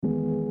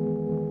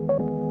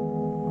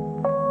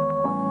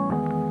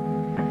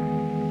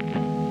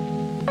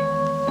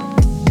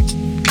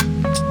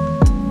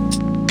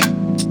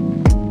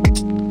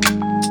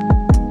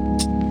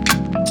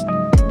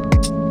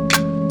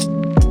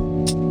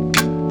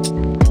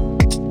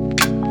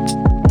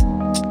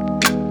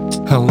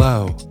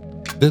Hello,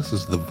 this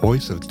is the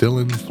voice of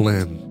Dylan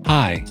Flynn.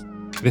 Hi,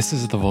 this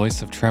is the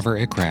voice of Trevor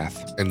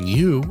Ickrath. And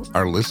you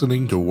are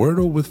listening to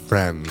Wordle with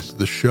Friends,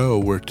 the show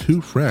where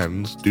two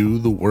friends do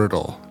the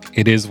Wordle.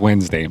 It is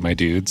Wednesday, my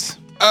dudes.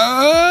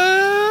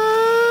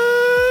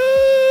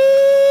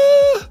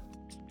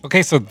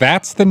 Okay, so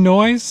that's the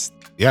noise?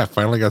 Yeah,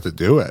 finally got to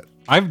do it.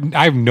 I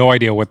have no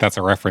idea what that's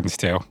a reference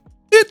to.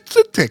 It's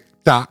a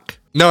TikTok.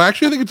 No,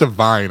 actually, I think it's a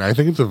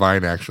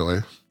Vine.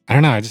 Actually. I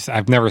don't know.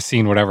 I've never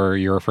seen whatever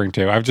you're referring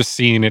to. I've just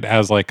seen it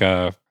as like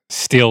a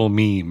still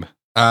meme.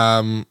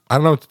 I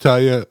don't know what to tell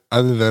you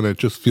other than it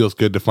just feels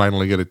good to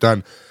finally get it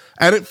done.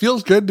 And it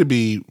feels good to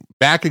be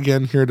back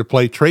again here to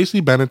play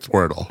Tracy Bennett's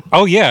Wordle.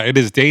 Oh, yeah. It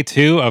is day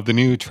 2 of the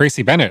new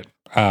Tracy Bennett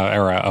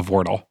era of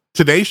Wordle.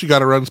 Today, she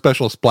got a run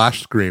special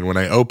splash screen. When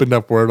I opened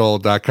up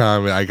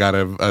Wordle.com, I got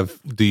a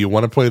do you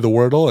want to play the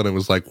Wordle? And it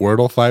was like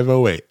Wordle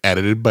 508,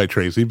 edited by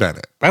Tracy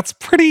Bennett. That's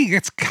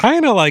it's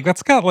kind of like,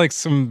 that's got like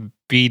some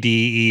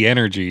BDE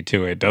energy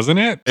to it, doesn't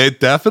it? It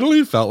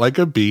definitely felt like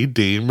a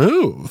BD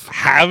move.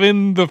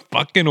 Having the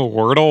fucking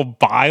Wordle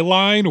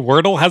byline.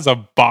 Wordle has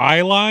a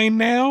byline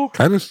now?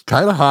 Kind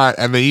of hot.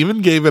 And they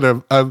even gave it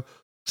a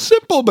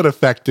simple but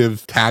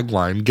effective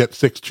tagline. Get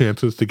 6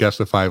 chances to guess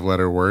a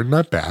 5-letter word.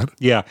 Not bad.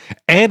 Yeah.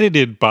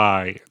 Edited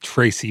by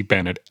Tracy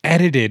Bennett.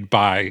 Edited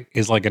by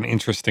is like an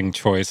interesting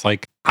choice.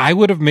 Like, I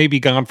would have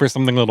maybe gone for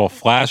something a little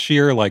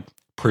flashier, like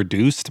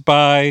produced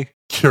by.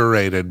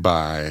 Curated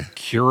by.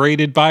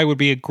 Curated by would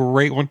be a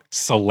great one.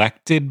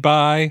 Selected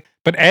by.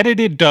 But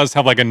edited does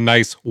have like a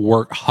nice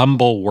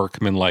humble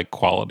workman-like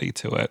quality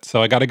to it.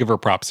 So I got to give her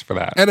props for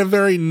that. And a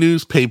very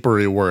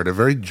newspapery word, a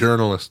very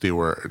journalisty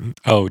word.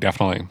 Oh,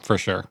 definitely. For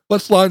sure.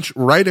 Let's launch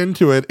right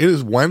into it. It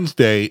is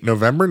Wednesday,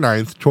 November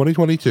 9th,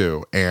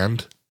 2022.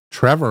 And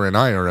Trevor and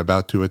I are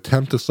about to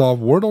attempt to solve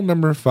Wordle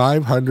number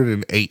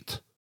 508.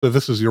 So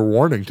this is your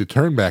warning to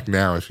turn back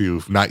now if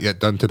you've not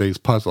yet done today's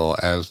puzzle,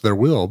 as there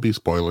will be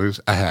spoilers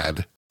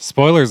ahead.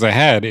 Spoilers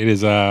ahead. It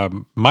is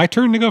my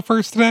turn to go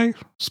first today.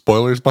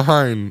 Spoilers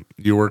behind.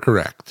 You were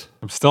correct.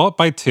 I'm still up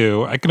by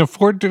 2. I can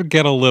afford to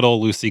get a little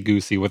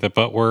loosey-goosey with it,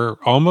 but we're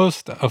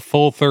almost a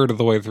full third of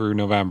the way through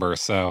November,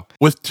 so.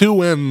 With 2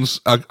 wins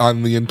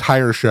on the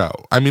entire show.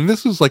 I mean,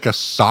 this is like a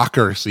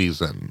soccer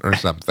season or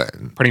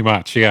something. Pretty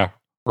much, yeah.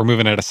 We're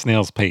moving at a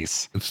snail's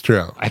pace. It's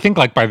true. I think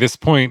like by this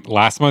point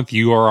last month,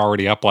 you are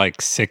already up like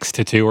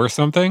 6-2 or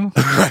something.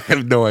 I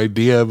have no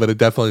idea, but it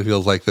definitely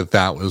feels like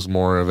that was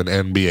more of an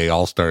NBA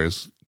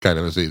All-Stars kind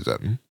of a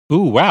season. Ooh,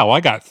 wow.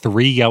 I got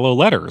 3 yellow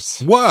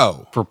letters.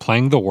 Whoa. For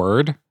playing the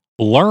word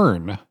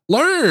learn.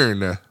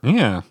 Learn.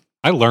 Yeah.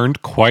 I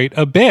learned quite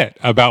a bit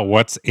about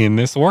what's in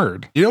this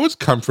word. You know what's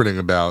comforting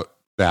about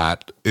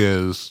that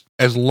is,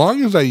 as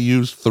long as I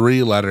use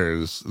 3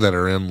 letters that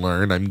are in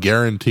learn, I'm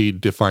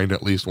guaranteed to find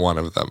at least one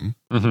of them.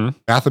 Mm-hmm.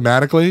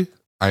 Mathematically,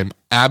 I'm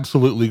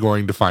absolutely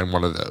going to find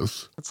one of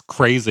those. It's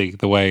crazy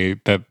the way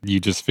that you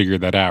just figured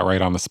that out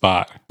right on the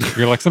spot.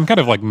 You're like some kind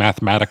of like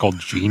mathematical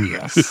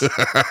genius.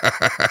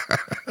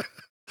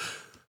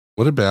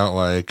 What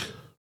about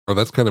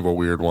that's kind of a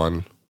weird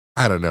one.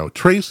 I don't know.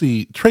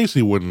 Tracy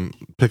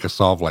wouldn't pick a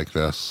solve like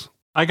this.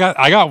 I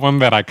got one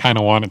that I kind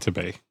of want it to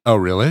be. Oh,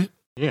 really?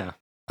 Yeah.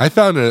 I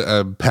found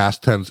a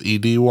past tense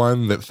ED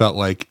one that felt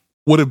like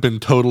would have been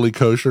totally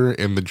kosher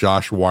in the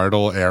Josh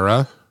Wardle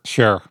era.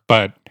 Sure,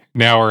 but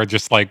now we're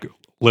just like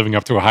living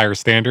up to a higher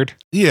standard.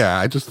 Yeah,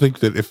 I just think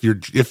that if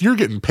you're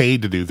getting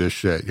paid to do this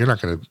shit, you're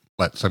not going to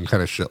let some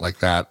kind of shit like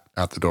that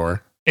out the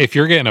door. If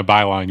you're getting a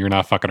byline, you're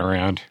not fucking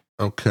around.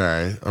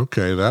 Okay,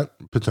 that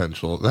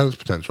is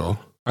potential.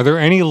 Are there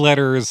any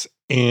letters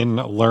in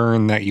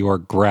learn that you are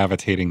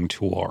gravitating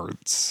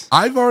towards?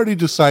 I've already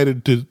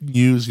decided to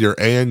use your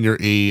A and your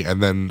E,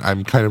 and then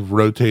I'm kind of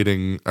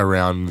rotating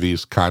around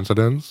these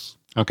consonants.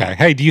 Okay.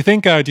 Hey, do you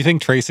think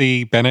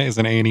Tracy Bennett is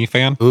an A&E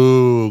fan?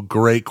 Ooh,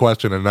 great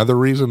question. Another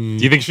reason.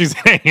 Do you think she's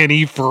an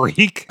A&E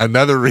freak?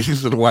 Another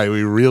reason why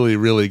we really,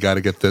 really got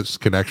to get this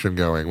connection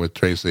going with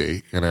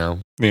Tracy, you know?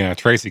 Yeah,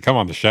 Tracy, come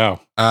on the show.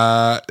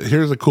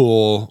 Here's a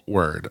cool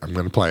word. I'm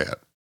going to play it.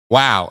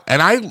 Wow.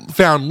 And I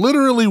found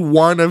literally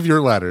one of your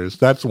letters.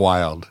 That's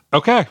wild.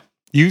 Okay.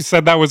 You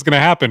said that was going to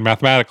happen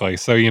mathematically.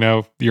 So,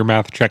 your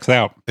math checks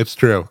out. It's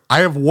true. I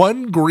have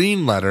one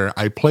green letter.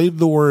 I played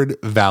the word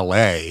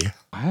valet.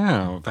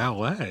 Wow,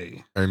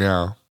 valet. I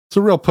know. It's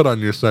a real put on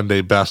your Sunday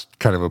best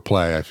kind of a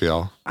play, I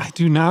feel. I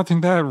do not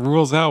think that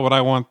rules out what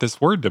I want this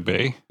word to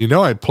be.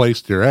 I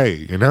placed your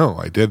A.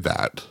 I did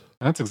that.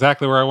 That's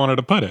exactly where I wanted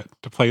to put it,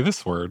 to play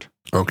this word.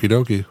 Okie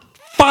dokie.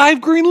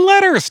 5 green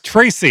letters,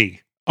 Tracy.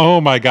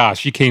 Oh my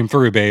gosh, you came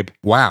through, babe.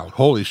 Wow,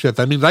 holy shit.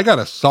 That means I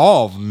gotta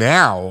solve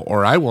now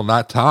or I will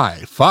not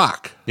tie.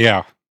 Fuck.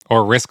 Yeah,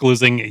 or risk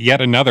losing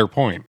yet another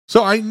point.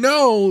 So I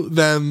know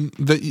then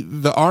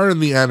the R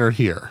and the N are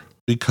here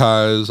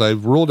because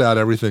I've ruled out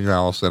everything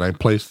else and I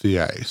placed the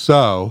A.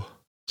 So,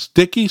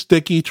 sticky,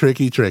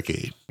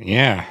 tricky.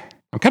 Yeah.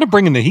 I'm kind of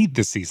bringing the heat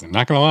this season,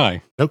 not going to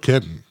lie. No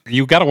kidding.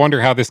 You got to wonder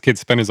how this kid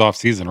spent his off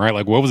season, right?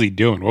 Like, what was he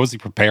doing? What was he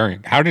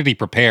preparing? How did he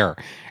prepare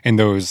in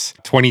those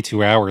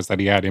 22 hours that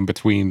he had in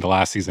between the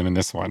last season and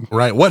this one?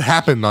 Right. What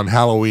happened on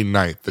Halloween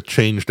night that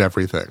changed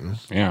everything?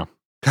 Yeah.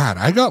 God,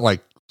 I got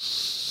like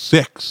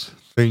 6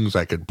 things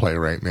I could play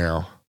right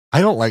now.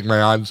 I don't like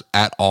my odds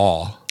at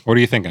all. What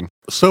are you thinking?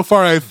 So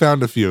far, I've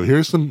found a few.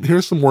 Here's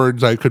some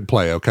words I could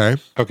play, okay?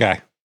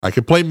 Okay. I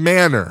could play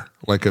manor,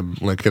 like in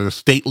a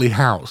stately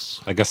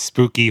house. Like a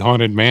spooky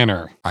haunted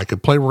manor. I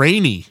could play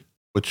rainy,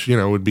 which,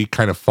 would be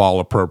kind of fall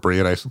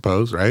appropriate, I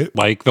suppose, right?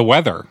 Like the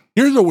weather.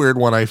 Here's a weird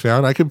one I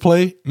found. I could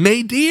play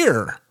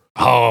nadir.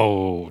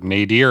 Oh,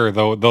 nadir,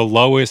 the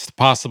lowest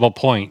possible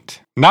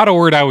point. Not a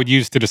word I would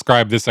use to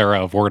describe this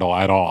era of Wordle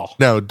at all.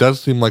 No, it does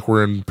seem like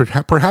we're in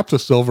perhaps a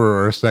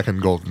silver or a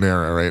second golden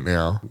era right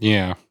now.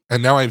 Yeah.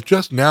 And now I've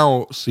just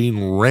now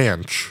seen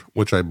ranch,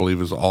 which I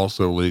believe is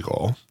also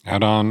legal.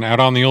 Out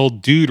on the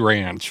old dude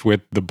ranch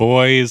with the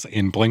boys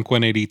in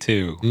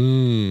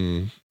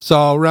Blink-182. It's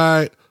all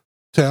right.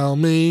 Tell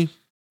me.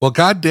 Well,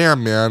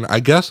 goddamn, man. I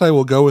guess I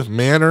will go with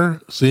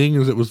manor, seeing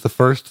as it was the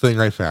first thing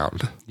I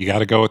found. You got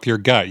to go with your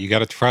gut. You got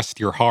to trust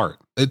your heart.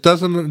 It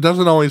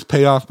doesn't always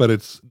pay off, but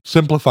it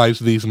simplifies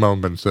these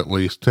moments at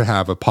least to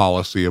have a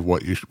policy of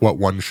what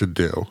one should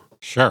do.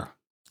 Sure.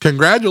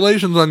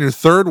 Congratulations on your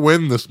 3rd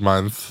win this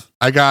month.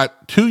 I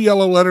got 2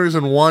 yellow letters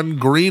and 1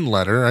 green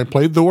letter. I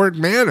played the word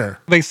manor.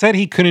 They said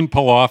he couldn't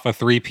pull off a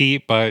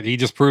 3-peat, but he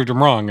just proved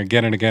him wrong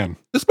again and again.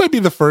 This might be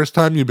the first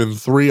time you've been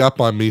 3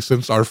 up on me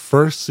since our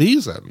first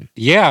season.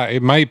 Yeah,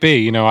 it might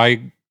be.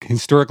 I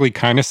historically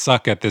kind of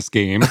suck at this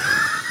game.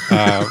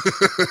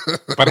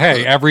 But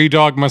hey, every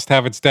dog must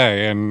have its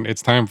day, and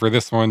it's time for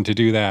this one to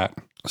do that.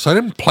 So I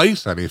didn't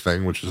place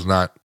anything, which is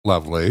not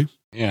lovely.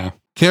 Yeah.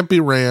 Can't be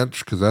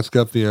ranch, because that's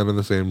got the N in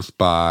the same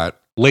spot.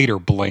 Later,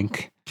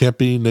 Blink. Can't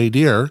be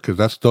nadir, because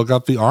that's still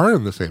got the R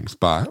in the same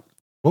spot.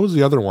 What was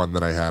the other one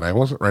that I had? I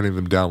wasn't writing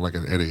them down like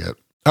an idiot.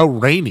 Oh,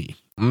 rainy.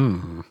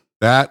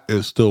 That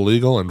is still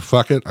legal, and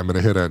fuck it, I'm going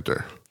to hit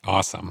enter.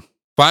 Awesome.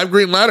 5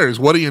 green letters.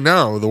 What do you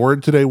know? The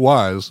word today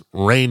was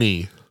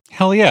rainy.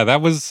 Hell yeah,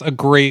 that was a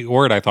great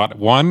word, I thought.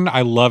 1,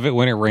 I love it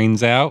when it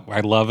rains out.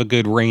 I love a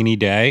good rainy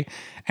day.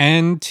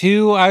 And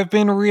 2, I've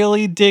been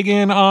really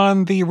digging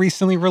on the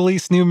recently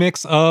released new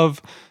mix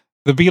of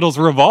the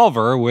Beatles'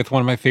 Revolver with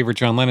one of my favorite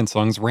John Lennon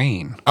songs,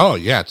 Rain. Oh,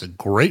 yeah, it's a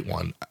great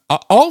one.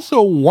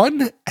 Also,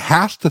 one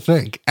has to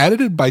think,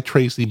 edited by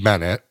Tracy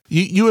Bennett.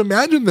 You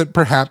imagine that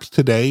perhaps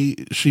today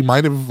she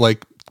might have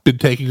been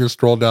taking a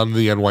stroll down to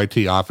the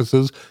NYT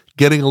offices,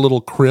 getting a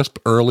little crisp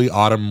early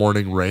autumn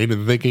morning rain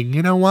and thinking,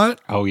 you know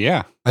what? Oh,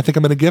 yeah. I think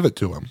I'm going to give it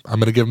to him. I'm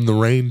going to give him the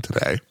rain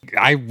today.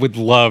 I would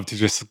love to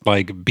just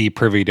be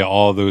privy to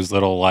all those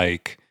little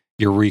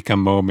eureka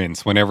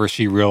moments whenever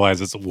she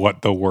realizes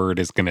what the word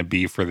is going to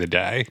be for the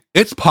day.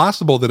 It's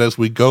possible that as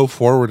we go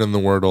forward in the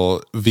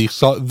Wordle,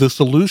 the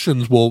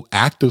solutions will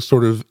act as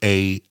sort of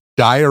a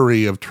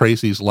diary of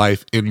Tracy's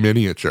life in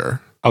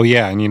miniature. Oh,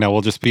 yeah. And,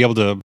 we'll just be able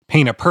to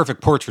paint a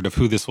perfect portrait of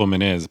who this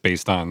woman is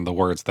based on the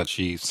words that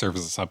she serves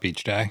us up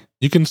each day.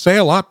 You can say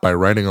a lot by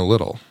writing a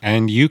little.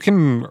 And you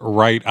can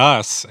write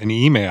us an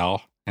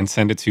email and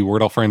send it to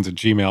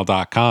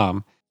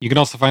wordlefriends@gmail.com. You can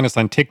also find us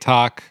on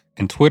TikTok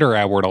and Twitter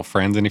at Wordle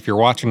Friends. And if you're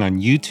watching on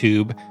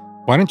YouTube,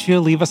 why don't you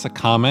leave us a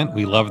comment?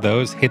 We love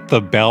those. Hit the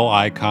bell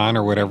icon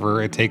or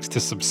whatever it takes to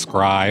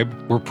subscribe.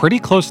 We're pretty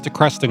close to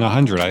cresting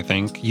 100, I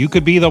think. You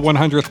could be the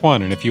 100th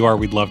one, and if you are,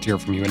 we'd love to hear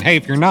from you. And hey,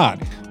 if you're not,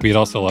 we'd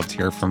also love to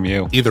hear from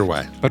you. Either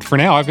way. But for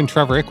now, I've been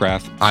Trevor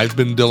Ickrath. I've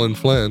been Dylan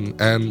Flynn,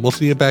 and we'll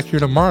see you back here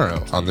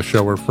tomorrow on the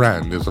show where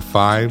friend is a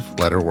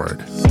 5-letter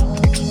word.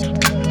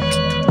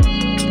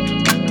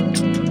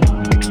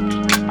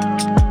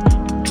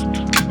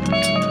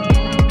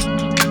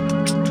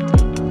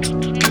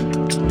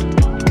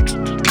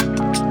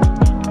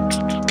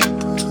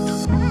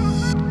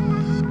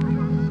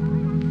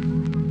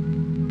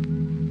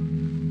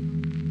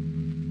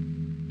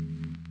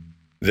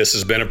 This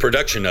has been a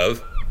production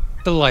of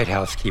The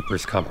Lighthouse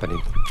Keepers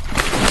Company.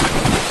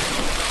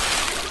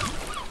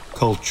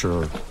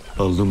 Culture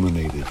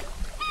illuminated.